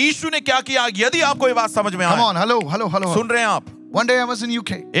 यीशु ने क्या किया, यदि आपको ये बात समझ में Come आए. on, hello. सुन रहे हैं आप? One day I was in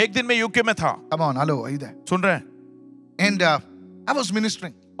UK. एक दिन मैं यूके में था. Come on, hello, are you there? सुन रहे हैं? And I was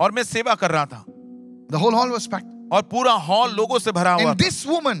ministering. और मैं सेवा कर रहा था The whole hall was packed. और पूरा हॉल लोगों से भरा हुआ And था. this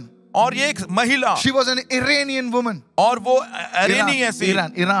woman, और ये एक महिला, she was an Iranian woman. और वो अरेनी ऐसी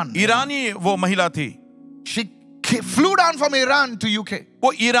Iran. ईरानी वो महिला थी. She flew down from Iran to UK.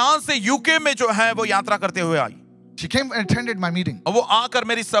 वो ईरान से यूके में जो है वो यात्रा करते हुए आई. She came and attended my meeting. और वो आकर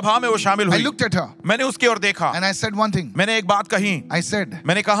मेरी सभा में वो शामिल I हुई. looked at her मैंने उसकी ओर देखा. and I said one thing. मैंने एक बात कही. I said,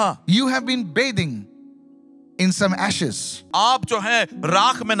 मैंने कहा you have been bathing in some ashes. आप जो है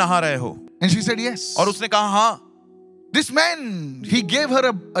राख में नहा रहे हो. And she said, yes. और उसने कहा हाँ. This man, he gave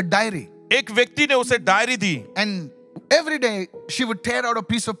her a diary. एक व्यक्ति ने उसे डायरी दी And every day she would tear out a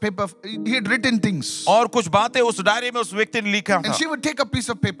piece of paper. He had written things. और कुछ बातें उस डायरी में उस व्यक्ति ने लिखा था. And she would take a piece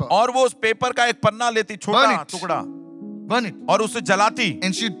of paper. और वो उस पेपर का एक पन्ना लेती, छोटा Burn it. टुकड़ा. burn it. और उसे जलाती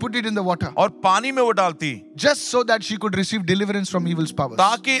And she'd put it in the water. और पानी में वो डालती, Just so that she could receive deliverance from evil's powers.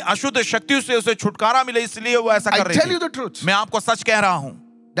 ताकि अशुद्ध शक्तियों से उसे छुटकारा मिले, इसलिए वो ऐसा I कर रही tell you थी। the truth. मैं आपको सच कह रहा हूँ।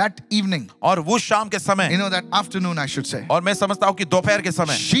 That evening, और वो शाम के समय, that afternoon I should say, और मैं समझता हूँ कि दोपहर के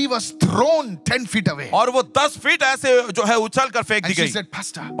समय, she was thrown 10 feet away. और वो 10 फीट ऐसे जो है उछल कर फेंक दी And she गई। said,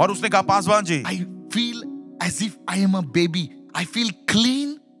 Pastor, और उसने कहा, Paswan ji, I feel as if I am a baby. I feel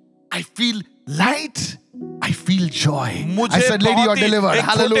clean. I feel light. I feel joy. मुझे I said, lady, you're बहुत ही delivered. एक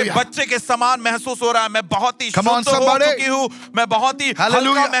छोटे Hallelujah. बच्चे के समान महसूस हो रहा है। मैं बहुत ही Come on, शुद्ध हो somebody. चुकी हूँ। मैं बहुत ही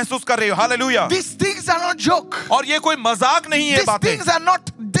Hallelujah. हल्का महसूस कर रही हूँ। Hallelujah. These things are not joke. और ये कोई मजाक नहीं है These बातें।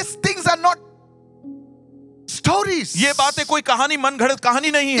 these things are not stories. ये बातें कोई कहानी, मनगढ़ंत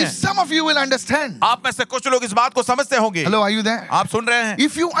कहानी नहीं है। If some of you will understand. आप में से कुछ लोग इस बात को समझते होंगे। Hello, are you there? आप सुन रहे हैं?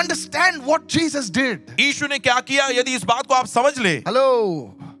 If you understand what Jesus did. यीशु ने क्या किया, यदि इस बात को आप समझ ले।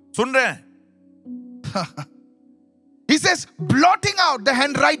 Hello. सुन रहे हैं? He says, blotting out the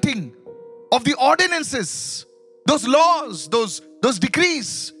handwriting of the ordinances, those laws, those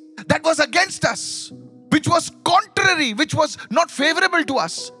decrees that was against us, which was contrary, which was not favorable to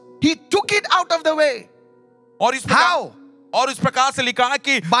us. He took it out of the way. और इस How? और इस प्रकार से लिखा है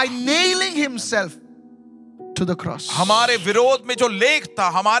कि By nailing himself to the cross. हमारे विरोध में जो लेख था,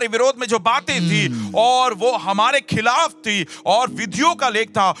 हमारे विरोध में जो बातें थी, और वो हमारे खिलाफ थी, और विधियों का लेख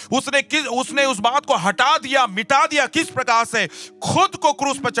था, उसने उस बात को हटा दिया, मिटा दिया। किस प्रकार से? खुद को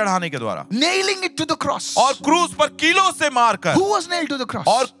क्रूस पर चढ़ाने के द्वारा। Nailing it to the cross. और क्रूस पर कीलों से मारकर। Who was nailed to the cross?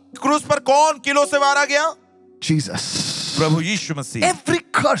 और क्रूस पर कौन कीलों से मारा गया? Jesus. प्रभु यीशु मसीह। Every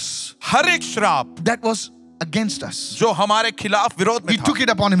curse हर एक श्राप that was against us, जो हमारे खिलाफ विरोध में he था, took it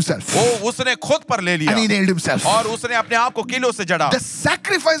upon himself. वो उसने खुद पर ले लिया, And he nailed himself. और उसने अपने आप को कीलों से जड़ा। The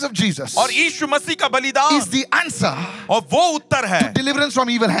sacrifice of Jesus और यीशु मसीह का बलिदान, is the answer और वो उत्तर है, to deliverance from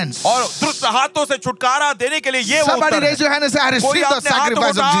evil hands. और दुष्ट हाथों से छुटकारा देने के लिए ये वो Somebody उत्तर है। raise your hand and say, I कोई receive the अपने हाथ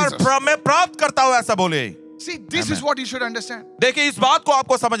sacrifice of उठाकर Jesus. मैं प्राप्त करता हूँ, ऐसा बोले। See, this is what you should understand. देखिए, इस बात को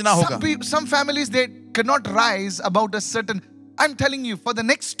आपको समझना होगा। Some families, they cannot rise about a certain. I'm telling you, for the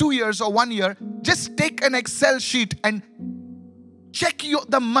next 2 years or 1 year, just take an Excel sheet and check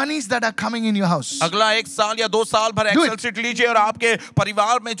the monies that are coming in your house. अगला 1 साल या 2 साल भर Do Excel sheet लीजिए और आपके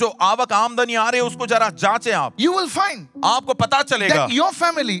परिवार में जो आवक आमदनी आ रही है उसको जरा जांचें आप। You will find आपको पता चलेगा that your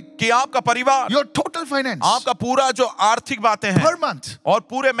family, कि आपका परिवार, your total finance आपका पूरा जो आर्थिक बातें हैं per month और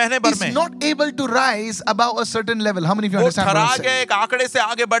पूरे महीने भर is में not able to rise above a certain level. How many of you वो understand what ठहरा I'm saying? गए एक आंकड़े से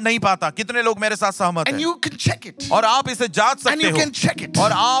आगे बढ़ नहीं पाता। कितने लोग मेरे साथ सहमत And हैं? you can check it. और आप इसे जांच And सकते you हो can check it.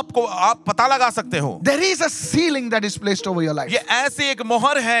 और आप पता लगा सकते हो। There is a ceiling that is placed over your life. ये ऐसी एक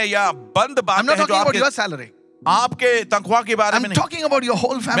मोहर है या बंद I'm बातें not हैं जो talking about your आपके salary. तनख्वाह के बारे में I'm नहीं, talking about your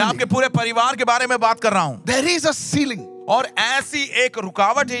whole मैं family. आपके पूरे परिवार के बारे में बात कर रहा हूँ। There is a ceiling. और ऐसी एक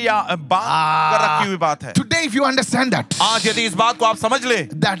रुकावट है या बात कर रखी हुई बात है। Today, if you understand that, आज यदि इस बात को आप समझ ले,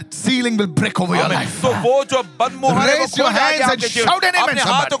 that ceiling will break over your life. तो वो जो बंद मोहर है वो Raise your खुल जाएगी hands and आपके जीवन। shout an amen, अपने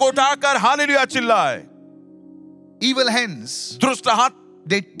somebody. हाथों को उठाकर हालेलुया चिल्लाए। Evil hands, दुष्ट हाथ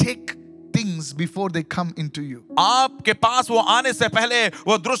they take things before they come into you. आपके पास वो आने से पहले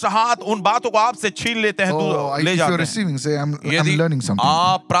वो दुष्ट हाथ उन बातों को आपसे छीन लेते हैं, Oh, ले if जाते you're हैं। receiving, say, I'm यदि learning something.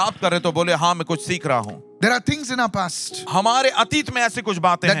 आप प्राप्त करें तो बोले हाँ मैं कुछ सीख रहा हूँ। There are things in our past हमारे अतीत में ऐसी कुछ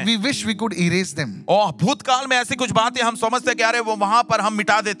बातें that हैं we wish we could erase them. और भूतकाल में ऐसी कुछ बातें हम समझते कि अरे वो वहां पर हम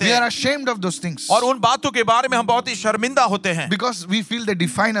मिटा देते We हैं are ashamed of those things और उन बातों के बारे में हम बहुत ही शर्मिंदा होते हैं because we feel they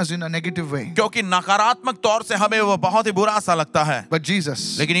define us in a negative way. क्योंकि नकारात्मक तौर से हमें वो बहुत ही बुरा सा लगता है। But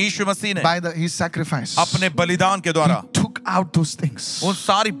Jesus, लेकिन यीशु मसीह ने by his sacrifice, अपने बलिदान के द्वारा he took out those things. उन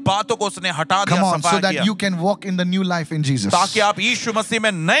सारी बातों को उसने हटा Come दिया, on, सफाया so that किया, you can walk in the new life in Jesus. ताकि आप यीशु मसीह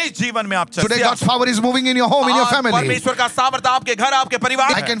में नए जीवन में आप चल Today, God's power is moving in your home, in your आज family. परमेश्वर का सामर्थ आपके घर, आपके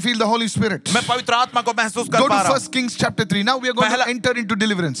परिवार I में। can feel the Holy Spirit. मैं पवित्र आत्मा को महसूस कर Go पा to रहा हूँ। 1 Kings chapter 3. Now we are going to enter into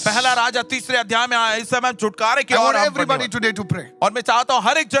deliverance. पहला राजा 3 अध्याय में आया। इस समय छुटकारे की I ओर want हम everybody बढ़ने today to pray. वाले। और मैं चाहता हूँ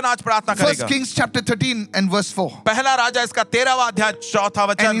हर एक जन आज प्रार्थना 1 करेगा। Kings chapter 13 and verse 4. पहला राजा इसका 13वां अध्याय 4था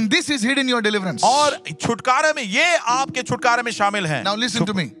And वचन। in this is hidden your deliverance. और छुटकारे में ये आपके छुटकारे में शामिल है। Now listen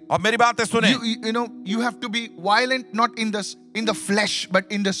to me. और मेरी बातें सुने। You know, you have to be violent not in the flesh but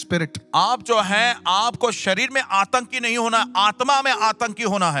in the spirit. आप जो हैं आपको शरीर में आतंकी नहीं होना, आत्मा में आतंकी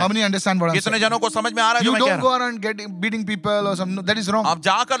होना है। How many understand what I'm कितने saying? जनों को समझ में आ रहा है जो You मैं कह don't रहा go हूँ? around beating people or something. No, that is wrong. आप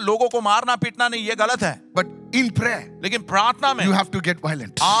जाकर लोगों को मारना पीटना नहीं, ये गलत है। But in prayer, लेकिन प्रार्थना में you have to get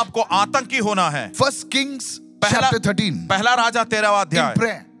violent. आपको आतंकी होना है। 1 Kings chapter 13. पहला राजा 13वां In अध्याय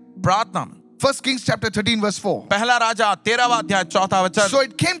prayer. प्रार्थना में। 1 Kings chapter 13 verse 4. पहला राजा 13वां अध्याय 4था वचन। So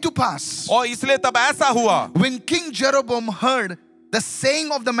it came to pass और इसलिए तब ऐसा हुआ when King Jeroboam heard the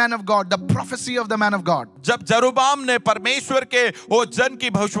saying of the man of God, the prophecy of the man of God. जब जरोबाम ने परमेश्वर के वो जन की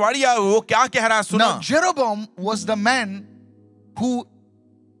भविष्यवाणी वो क्या कह रहा है सुना। Now Jeroboam was the man who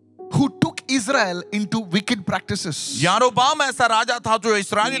took Israel into wicked practices. यारोबाम ऐसा राजा था जो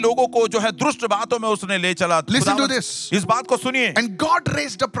इस्राएली लोगों को जो है दुष्ट बातों में उसने ले चला। Listen to this. इस बात को सुनिए। And God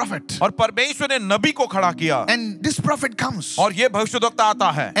raised a prophet. और परमेश्वर ने नबी को खड़ा किया। And this prophet comes. और ये भविष्यद्वक्ता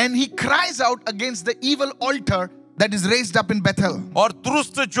आता है। And he cries out against the evil altar that is raised up in Bethel. और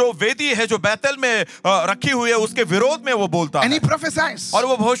दुष्ट जो वेदी है जो बैतल में रखी हुई है उसके विरोध में वो बोलता And है। he prophesies और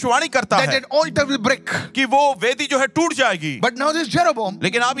वो भविष्यवाणी करता that है an altar will break. कि वो वेदी जो है टूट जाएगी। But now this Jeroboam,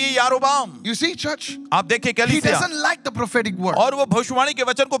 लेकिन अब ये यारोबाम, you see church, आप देखिए he कलीसिया, doesn't like the prophetic word. और वो भविष्यवाणी के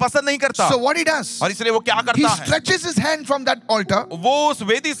वचन को पसंद नहीं करता। So what he does, और इसलिए वो क्या he करता है, stretches his hand from that altar वो उस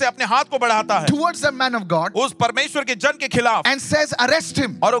वेदी से अपने हाथ को बढ़ाता है towards the man of God उस परमेश्वर के जन के खिलाफ and says, arrest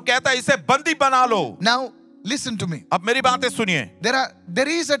him. और वो कहता है इसे बंदी बना लो। Now listen to me. अब मेरी बातें सुनिए। There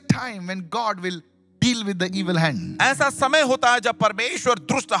is a time when God will deal with the evil hand. ऐसा समय होता है जब परमेश्वर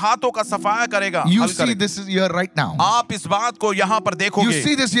दुष्ट हाथों का सफाया करेगा। You हल see करेगा। this is here right now. आप इस बात को यहाँ पर You देखोगे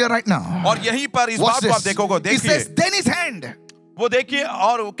see this here right now. और यहीं पर इस What's बात को आप this? देखोगे। It says, देखिए then his hand, वो देखिए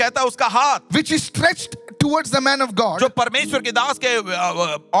और वो कहता है उसका हाथ which is stretched towards the man of God, जो परमेश्वर के दास के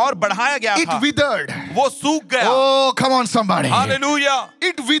और बढ़ाया गया it था withered. वो सूख गया। Oh, come on somebody. Hallelujah.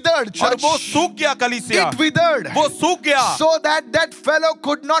 It withered, और church. वो सूख गया कलीसिया। It withered. वो सूख गया So that that fellow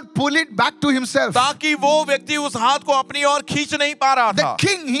could not pull it back to himself. ताकि वो व्यक्ति उस हाथ को अपनी ओर खींच नहीं पा रहा The था।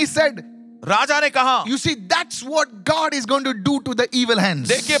 king, he said, राजा ने कहा, you see, that's what God is going to do to the evil hands.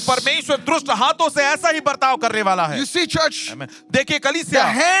 देखिए परमेश्वर दुष्ट हाथों से ऐसा ही बर्ताव करने वाला है। You see, church, देखिए the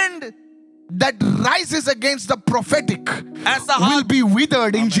कलीसिया, hand that rises against the prophetic ऐसा will हाथ be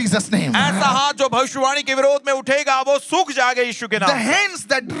withered in Jesus' name. ऐसा हाथ जो भविष्यवाणी के विरोध में उठेगा वो सूख जाएगा यीशु के The नाम। hands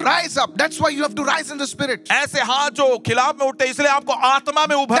that rise up, that's why you have to rise in the spirit. ऐसे हाथ जो खिलाफ में उठते हैं इसलिए आपको आत्मा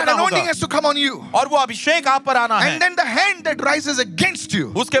में That उभरना anointing होगा has to come on you. और वो अभिषेक आप पर आना है। And then the hand that rises against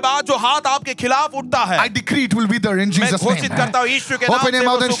you, उसके बाद जो हाथ आपके खिलाफ उठता है I decree it will wither in मैं Jesus' घोषित name. करता हूँ यीशु के नाम Open से your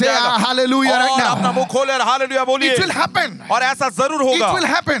वो mouth and सूख say जाएगा। hallelujah right और अपना now. मुंह खोले और हालेलुया बोलिए। It will happen. और ऐसा जरूर It होगा will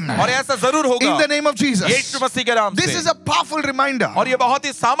happen. और ऐसा जरूर होगा In the name of Jesus. यीशु मसीह के नाम This से। is a powerful reminder और ये बहुत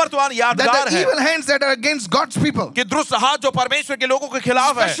ही सामर्थ्यवान that यादगार the है evil hands that are against God's people, कि दुष्ट हाथ जो परमेश्वर के लोगों के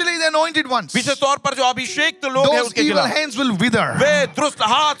खिलाफ है, especially the anointed ones, विशेष तौर पर जो अभिषेक लोग हैं those उसके evil खिलाफ hands will wither. वे दुष्ट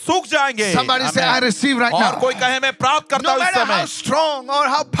हाथ सूख जाएंगे। Somebody say, I आमीन। receive right और now. कोई कहे मैं प्राप्त करता No हूँ इस matter how समय। strong or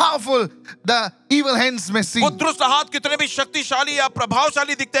how powerful the evil hands may seem, वो दुष्ट हाथ कितने भी शक्तिशाली या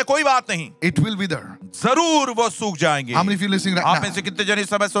प्रभावशाली दिखते हैं कोई बात नहीं, it will wither. जरूर वो सूख जाएंगे। How many of you listening right आप में now? से कितने जन इस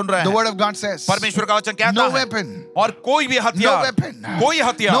समय सुन रहे The हैं? word of God says, परमेश्वर का वचन कहता no है weapon, और कोई भी no हथियार, weapon, कोई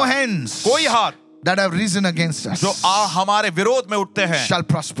हथियार, no hands कोई हाथ that have risen against us जो हमारे विरोध में उठते हैं shall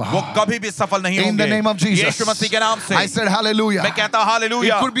prosper. वो कभी भी सफल नहीं In the होंगे। name of Jesus. यीशु मसीह के नाम से I said hallelujah. मैं कहता हूँ It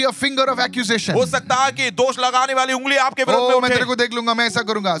hallelujah. could be a finger of accusation. हो सकता है कि दोष लगाने वाली उंगली आपके विरोध Oh, में मैं तेरे उठे। को देख लूंगा, मैं ऐसा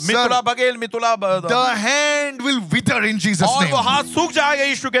करूंगा. मितुला Sir, Baghel मितुला the hand will wither in Jesus' और name. वो हाथ सूख जाएगा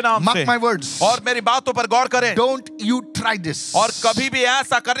यीशु के नाम Mark से। my words. और मेरी बातों पर गौर करें Don't you try this. और कभी भी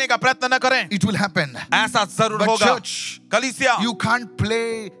ऐसा करने का प्रयत्न न करें। It will happen. ऐसा जरूर But होगा। church, कलीसिया, you can't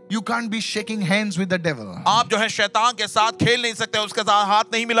play, you can't be shaking hands with the devil. आप जो है शैतान के साथ खेल नहीं सकते, उसके साथ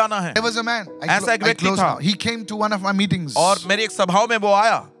हाथ नहीं मिलाना है। There was a man. ऐसा एक I व्यक्ति close था। now. He came to one of my meetings. और मेरी एक सभाओं में वो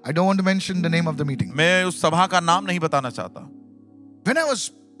आया। I don't want to mention the name of the meeting. मैं उस सभा का नाम नहीं बताना चाहता। When I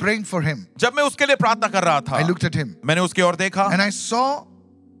was praying for him, जब मैं उसके लिए प्रार्थना कर रहा था, I looked at him मैंने उसकी ओर देखा and I saw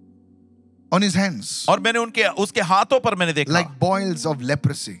on his hands और मैंने उसके हाथों पर मैंने देखा like boils of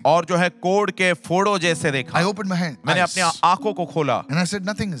leprosy. और जो है कोढ़ के फोड़ों जैसे देखा। I opened my hand, मैंने eyes, अपनी आंखों को खोला and I said,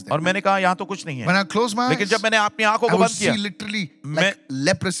 nothing is there. और मैंने कहा यहाँ तो कुछ नहीं When है। I closed my लेकिन eyes, जब मैंने अपनी आंखों I को would बंद see किया, literally मैं like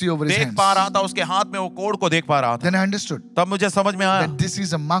leprosy over his देख hands. पा रहा था उसके हाथ में वो कोढ़ को देख पा रहा था। Then I understood तब मुझे समझ में आया that this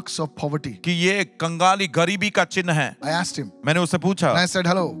is a marks of poverty. कि ये कंगाली गरीबी का चिन्ह है। I asked him, मैंने उससे पूछा, and I said,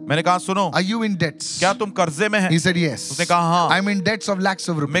 hello, मैंने कहा सुनो, are you in debts? क्या तुम कर्जे में हैं? He said, yes. उसने कहा हाँ, I'm in debts of lakhs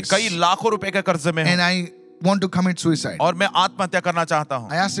of मैं rupees. कई लाखों रुपए के कर्जे में हूँ And I want to commit suicide. और मैं आत्महत्या करना चाहता हूँ।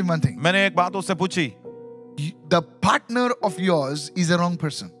 I asked him one thing. मैंने एक बात उससे पूछी, The partner of yours is a wrong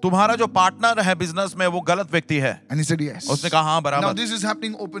person. तुम्हारा जो पार्टनर है बिजनेस में वो गलत व्यक्ति है? And he said, yes. उसने कहा हाँ Now बराबर। this is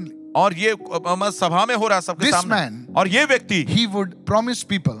happening openly. और ये सभा में हो रहा है सबके This सामने। man, और ये व्यक्ति he would promise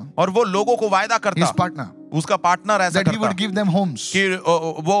people, और वो लोगों को वायदा his करता, partner, उसका पार्टनर ऐसा that he करता would give them homes. कि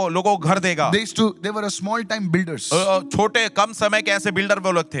वो लोगों को घर देगा। They were a small time builders. छोटे कम समय के ऐसे बिल्डर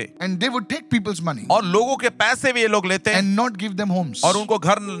वो लोग थे And they would take people's money और लोगों के पैसे भी ये लोग लेते and not give them homes. और उनको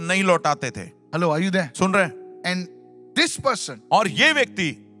घर नहीं लौटाते थे। Hello, are you there? सुन रहे? And this person, और ये व्यक्ति,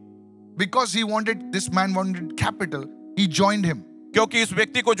 because this man wanted capital, he joined him. क्योंकि इस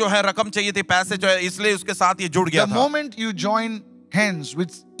व्यक्ति को जो है रकम चाहिए थी, पैसे जो है, इसलिए उसके साथ ये जुड़ गया The था। moment you join hands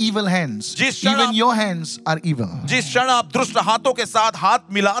with evil hands, जिस क्षण even आप- your hands are evil. जिस क्षण आप दुष्ट हाथों के साथ हाथ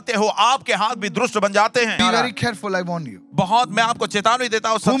मिलाते हो, आपके हाथ भी दुष्ट बन जाते हैं। Be very careful, I warn you. बहुत मैं आपको चेतावनी देता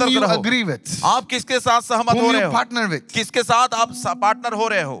हूँ, Whom सतर्क you रहो। agree with, आप किसके साथ सहमत हो whom रहे you हो, partner with, किसके साथ आप पार्टनर हो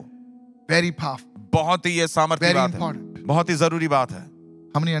रहे हो, very powerful. बहुत ही ये सामर्थ्य Very बात है, important. बहुत ही जरूरी बात है।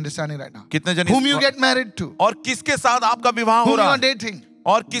 How many understand it right now? कितने जन Whom you get married to, और किसके साथ आपका विवाह हो whom you रहा are है, dating,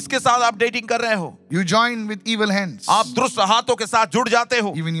 और किसके साथ आप डेटिंग कर रहे हो, you join with evil hands. आप दुष्ट हाथों के साथ जुड़ जाते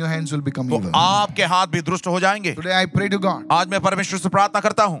हो, Even your hands will become तो evil. आपके हाथ भी दुष्ट हो जाएंगे। Today I pray to God आज मैं परमेश्वर से प्रार्थना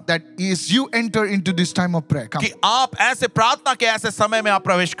करता हूँ that as you enter into this time of prayer, come, कि आप ऐसे प्रार्थना के ऐसे समय में आप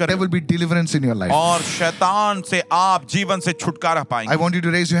प्रवेश there करें will be deliverance in your life. और शैतान से आप जीवन से छुटकारा I पाएंगे। want you to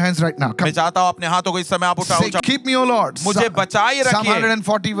raise your hands right now. Come. मैं चाहता हूँ अपने हाथों को इस समय आप Say, उठाओ keep me, O Lord. मुझे बचाए Psalm रखिए।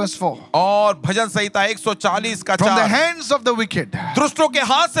 140 verse 4. और भजन संहिता 140 का From the 4, hands of the wicked. दुष्टों के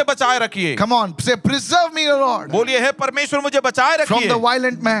हाथ से बचाए रखिए। Come on, say, preserve me, O Lord, बोलिए, हे परमेश्वर मुझे बचाए from the रखिए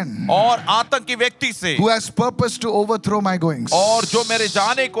violent man और आतंकी व्यक्ति से, who has purpose to overthrow my goings. और जो मेरे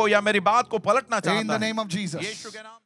जाने को या मेरी बात को पलटना In चाहता the है, name of Jesus. यीशु के नाम